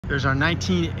There's our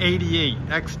 1988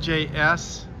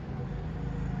 XJS.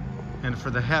 And for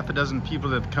the half a dozen people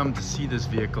that have come to see this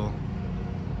vehicle,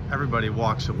 everybody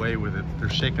walks away with it. They're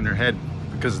shaking their head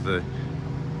because of the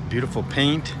beautiful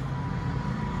paint.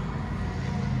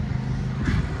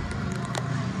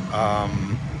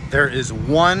 There is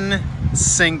one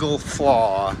single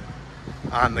flaw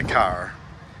on the car,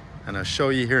 and I'll show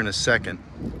you here in a second,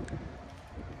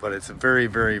 but it's very,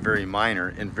 very, very minor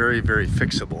and very, very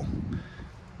fixable.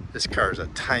 This car is a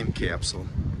time capsule.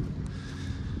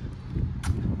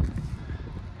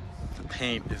 The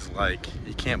paint is like,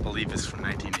 you can't believe it's from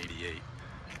 1988.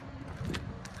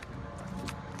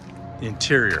 The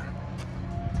interior,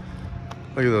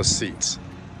 look at those seats.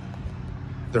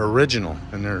 They're original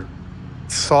and they're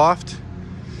soft,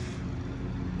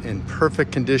 in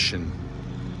perfect condition.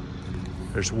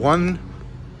 There's one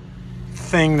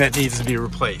thing that needs to be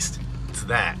replaced. It's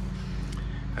that.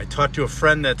 I talked to a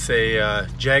friend that's a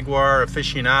Jaguar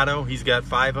aficionado. He's got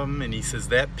 5 of them, and he says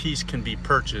that piece can be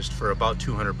purchased for about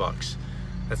 200 bucks.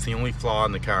 That's the only flaw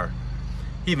in the car.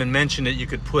 He even mentioned that you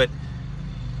could put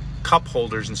cup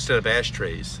holders instead of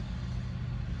ashtrays.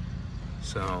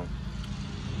 So,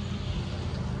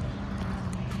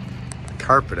 the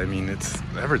carpet, I mean, it's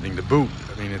everything to boot.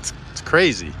 I mean, it's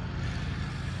crazy.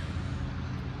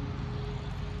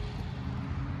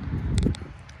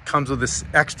 Comes with this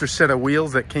extra set of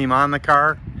wheels that came on the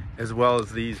car, as well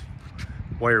as these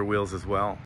wire wheels as well.